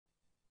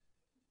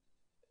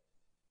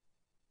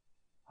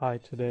Hi,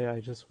 today I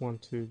just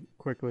want to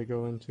quickly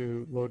go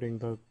into loading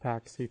the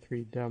PAC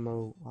C3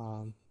 demo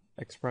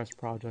Express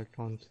project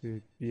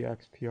onto the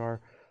XPR.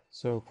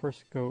 So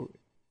first go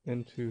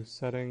into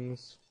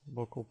settings,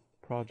 local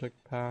project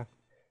path,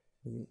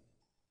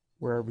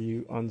 wherever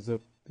you unzip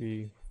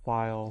the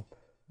file.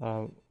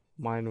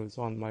 Mine was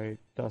on my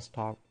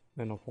desktop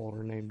in a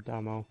folder named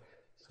demo.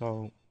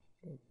 So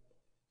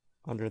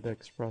under the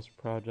Express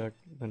project,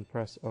 then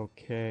press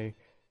OK.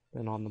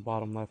 Then on the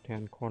bottom left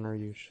hand corner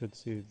you should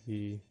see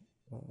the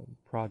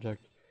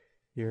project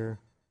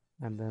here,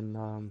 and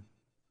then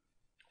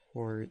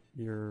for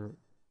your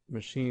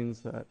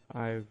machines that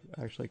I've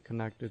actually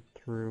connected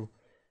through,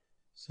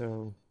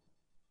 so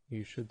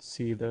you should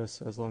see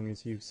this as long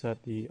as you've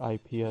set the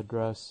IP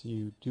address.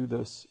 You do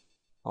this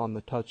on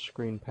the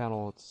touchscreen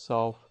panel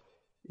itself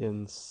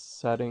in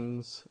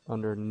settings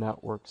under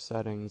network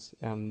settings,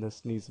 and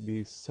this needs to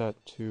be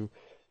set to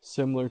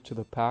similar to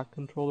the PAC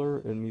controller.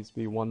 It needs to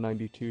be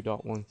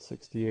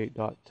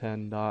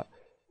 192.168.10.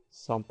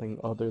 something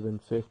other than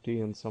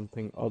 50 and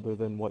something other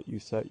than what you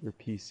set your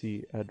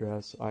PC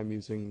address. I'm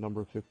using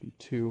number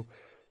 52.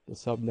 The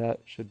subnet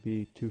should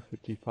be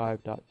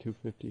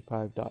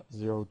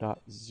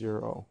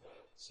 255.255.0.0.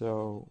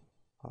 So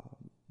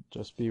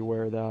just be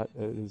aware that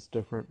it is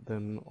different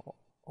than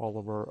all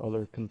of our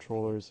other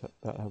controllers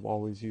that have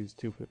always used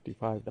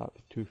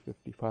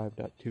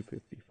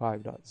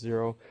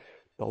 255.255.255.0.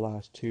 The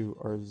last two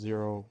are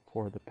 0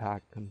 for the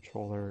PAC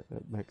controller.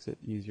 It makes it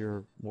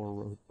easier, more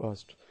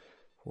robust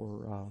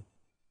for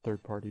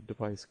third-party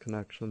device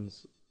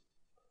connections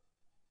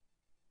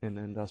in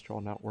industrial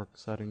network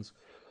settings.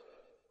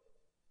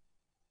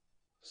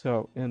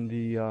 So in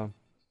the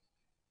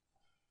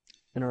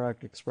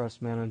Interact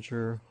Express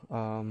Manager,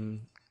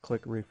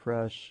 click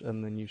refresh,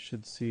 and then you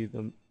should see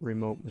the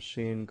remote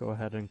machine. Go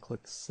ahead and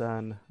click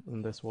send,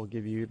 and this will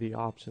give you the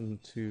option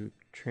to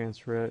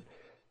transfer it.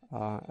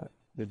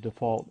 The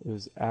default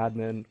is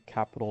admin,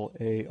 capital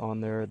A on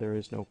there. There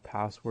is no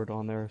password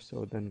on there,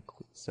 so then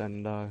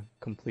send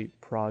complete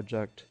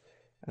project,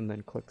 and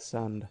then click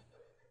send.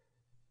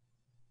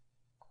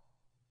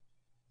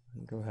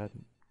 And go ahead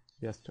and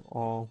yes to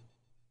all.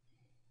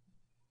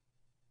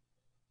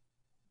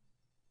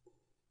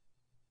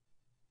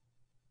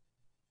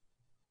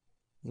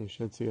 You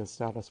should see a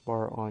status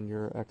bar on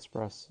your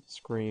Express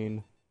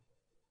screen,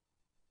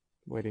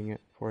 waiting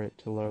for it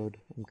to load.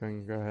 I'm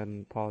going to go ahead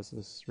and pause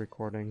this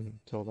recording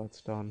until that's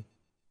done.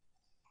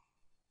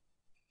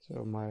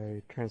 So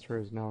my transfer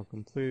is now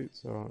complete,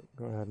 so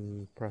go ahead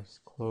and press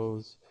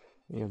close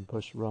and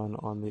push run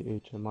on the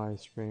HMI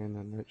screen,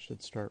 and it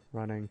should start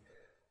running.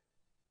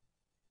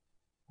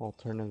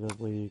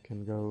 Alternatively, you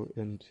can go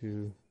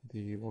into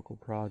the local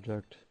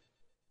project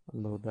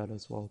and load that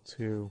as well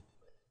too.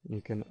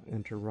 You can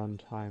enter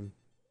runtime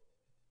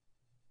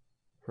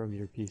from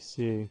your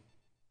PC.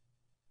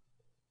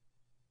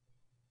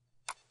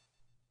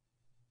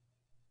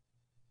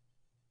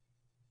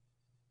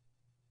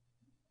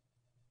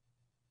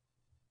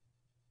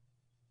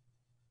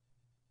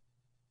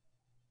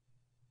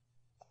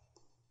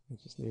 You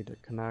just need to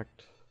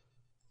connect,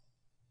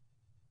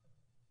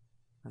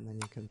 and then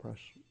you can press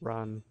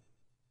run,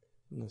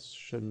 and this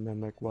should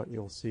mimic what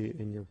you'll see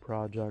in your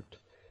project.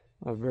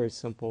 Very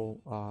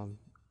simple.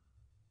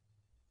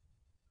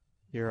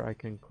 Here I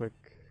can click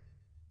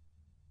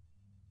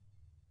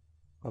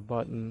a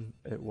button.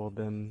 It will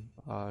then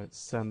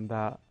send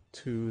that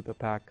to the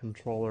PAC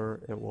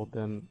controller. It will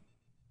then,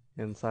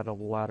 inside of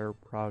the ladder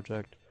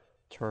project,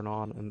 turn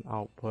on an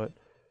output,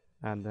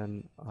 and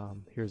then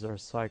here's our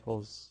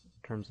cycles in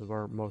terms of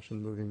our motion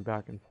moving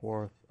back and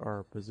forth,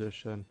 our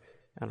position,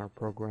 and our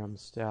program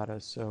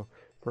status. So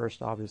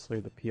first, obviously,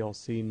 the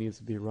PLC needs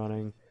to be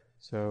running.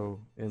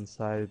 So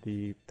inside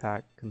the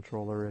PAC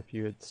controller, if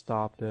you had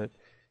stopped it,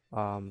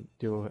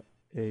 do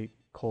a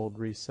cold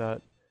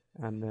reset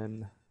and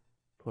then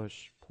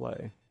push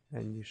play,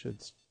 and you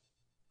should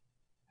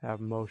have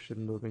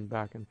motion moving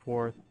back and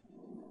forth.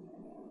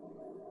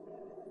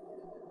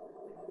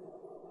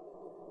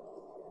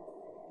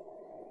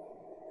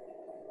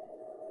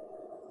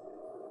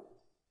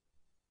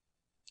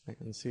 I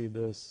can see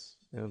this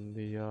in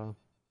the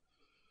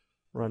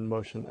Run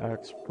Motion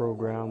X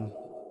program.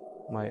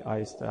 My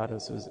I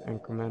status is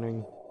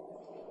incrementing.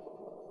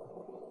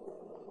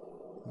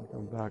 I'll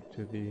go back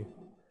to the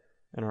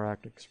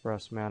Interact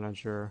Express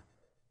Manager.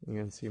 You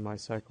can see my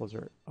cycles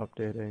are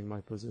updating,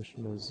 my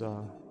position is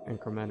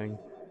incrementing.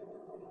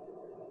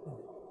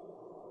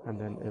 And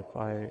then if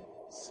I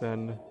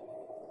send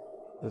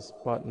this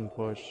button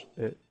push,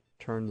 it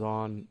turns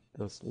on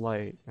this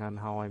light, and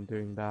how I'm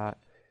doing that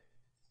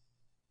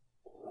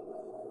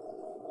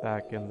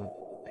back in the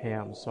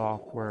PAM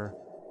software.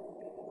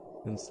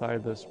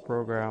 Inside this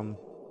program,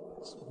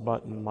 this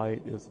button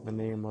light is the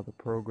name of the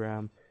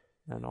program,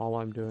 and all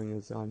I'm doing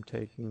is I'm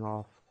taking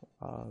off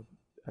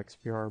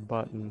XPR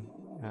button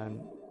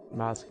and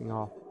masking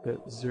off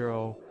bit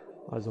 0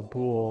 as a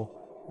bool,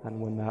 and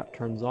when that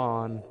turns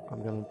on,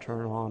 I'm going to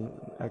turn on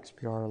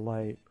XPR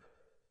light.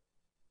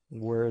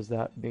 Where is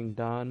that being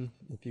done?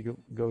 If you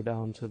go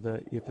down to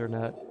the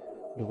Ethernet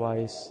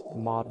device, the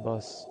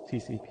Modbus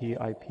TCP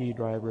IP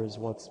driver is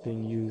what's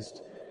being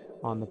used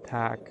on the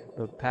PAC.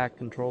 The PAC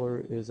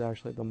controller is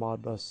actually the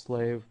Modbus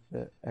slave.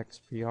 The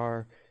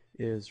XPR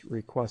is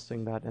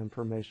requesting that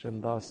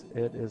information, thus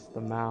it is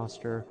the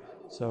master.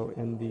 So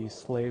in the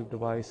slave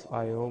device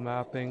I/O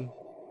mapping,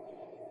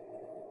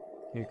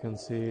 you can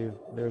see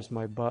there's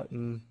my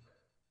button.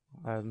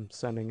 I'm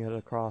sending it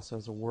across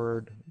as a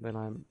word, then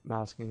I'm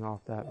masking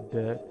off that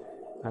bit,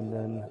 and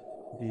then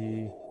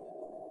the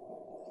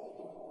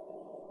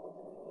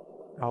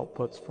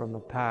outputs from the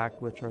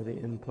PAC, which are the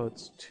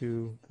inputs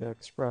to the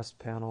Express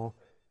panel.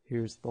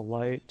 Here's the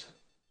light.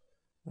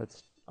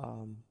 That's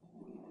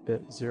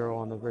bit 0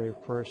 on the very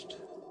first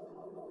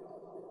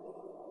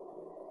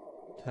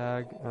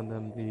tag, and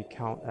then the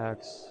count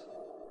X,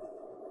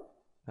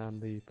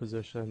 and the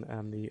position,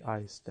 and the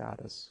I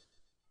status.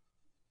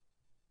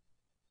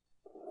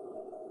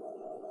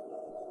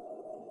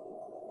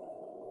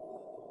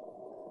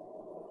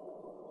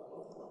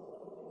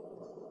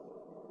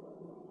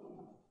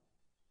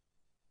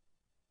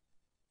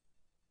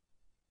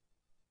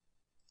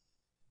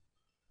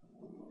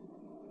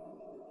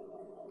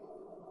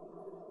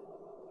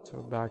 So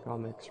back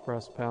on the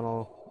Express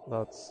panel,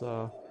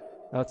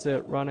 that's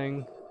it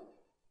running.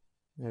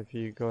 If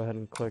you go ahead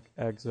and click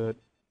exit,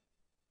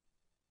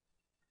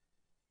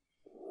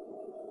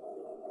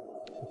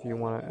 if you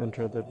want to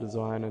enter the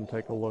design and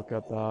take a look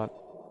at that,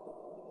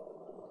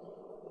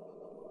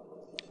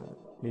 I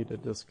need to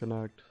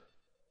disconnect.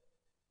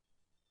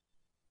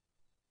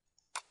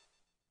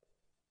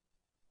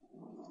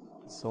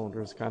 The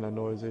cylinder is kind of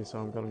noisy, so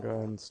I'm going to go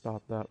ahead and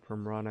stop that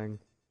from running.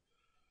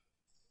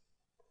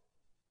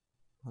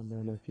 And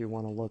then if you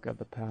want to look at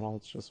the panel,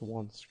 it's just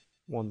one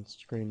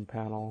screen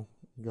panel.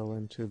 Go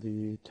into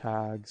the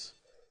tags,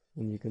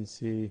 and you can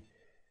see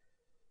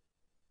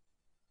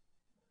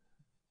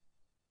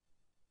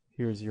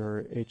here's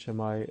your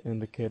HMI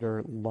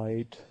indicator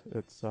light.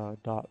 It's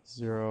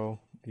 .0.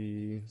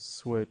 The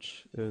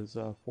switch is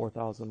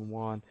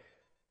 4001.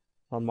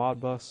 On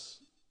Modbus,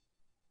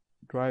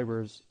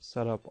 drivers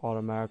set up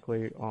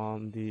automatically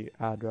on the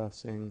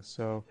addressing,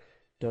 so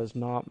does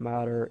not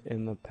matter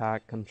in the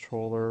PAC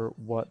controller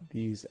what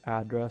these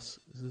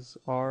addresses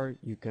are.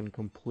 You can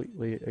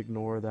completely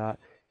ignore that.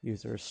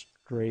 These are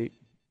straight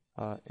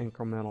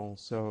incremental.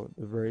 So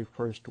the very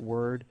first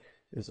word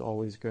is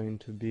always going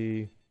to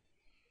be,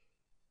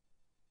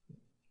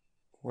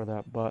 for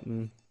that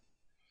button,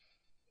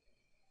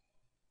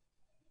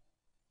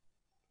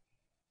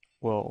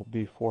 will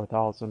be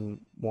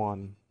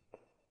 4001.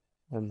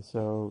 And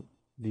so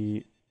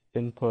the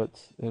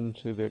inputs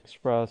into the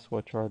Express,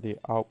 which are the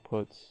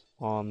outputs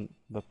on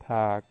the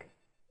PAC,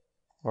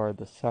 are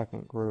the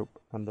second group,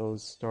 and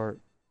those start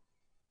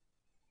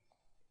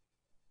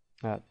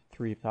at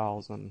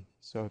 3000.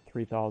 So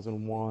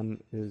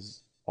 3001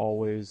 is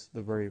always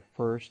the very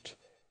first,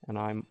 and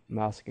I'm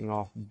masking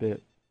off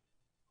bit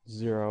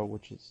 0,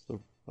 which is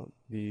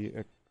the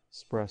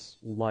Express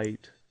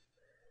light,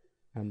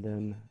 and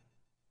then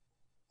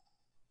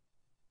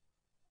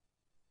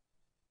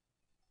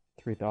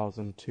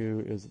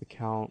 3002 is the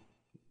count,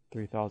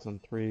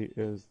 3003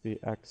 is the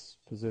X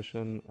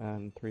position,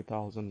 and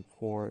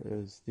 3004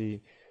 is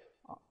the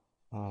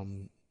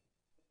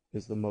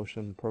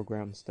motion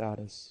program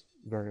status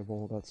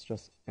variable. That's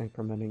just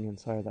incrementing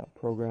inside that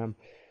program.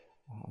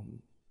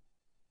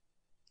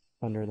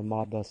 Under the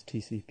Modbus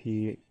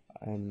TCP,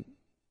 and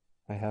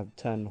I have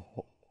 10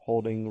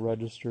 holding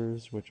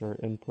registers, which are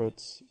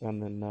inputs,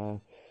 and then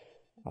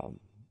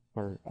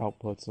or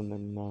outputs, and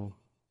then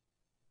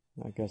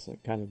I guess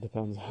it kind of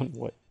depends on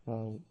what,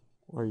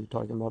 are you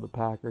talking about the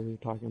PAC, or are you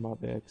talking about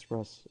the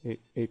Xpress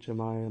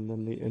HMI, and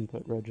then the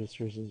input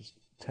registers is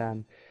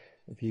 10.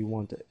 If you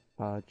want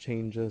to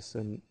change this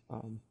and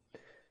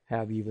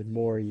have even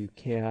more, you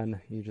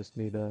can. You just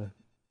need to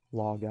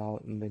log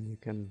out, and then you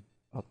can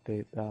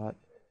update that.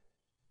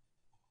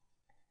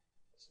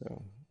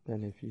 So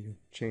then if you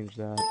change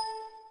that,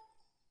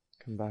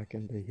 come back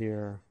into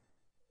here,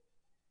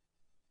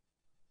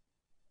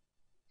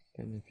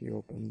 and if you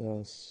open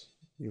this,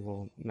 you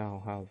will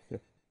now have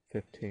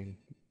 15,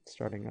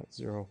 starting at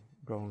 0,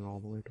 going all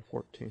the way to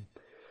 14.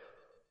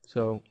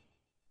 So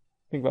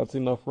I think that's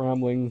enough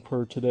rambling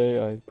for today.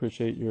 I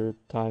appreciate your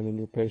time and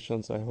your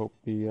patience. I hope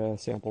the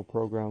sample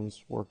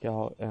programs work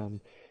out,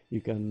 and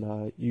you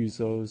can use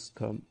those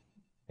to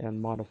and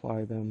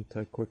modify them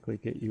to quickly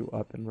get you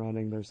up and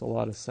running. There's a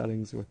lot of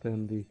settings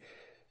within the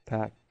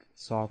PAC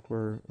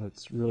software.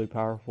 It's really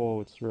powerful,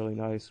 it's really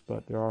nice,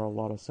 but there are a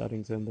lot of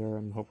settings in there,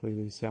 and hopefully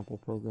these sample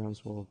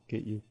programs will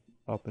get you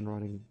up and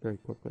running very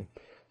quickly.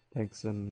 Thanks, and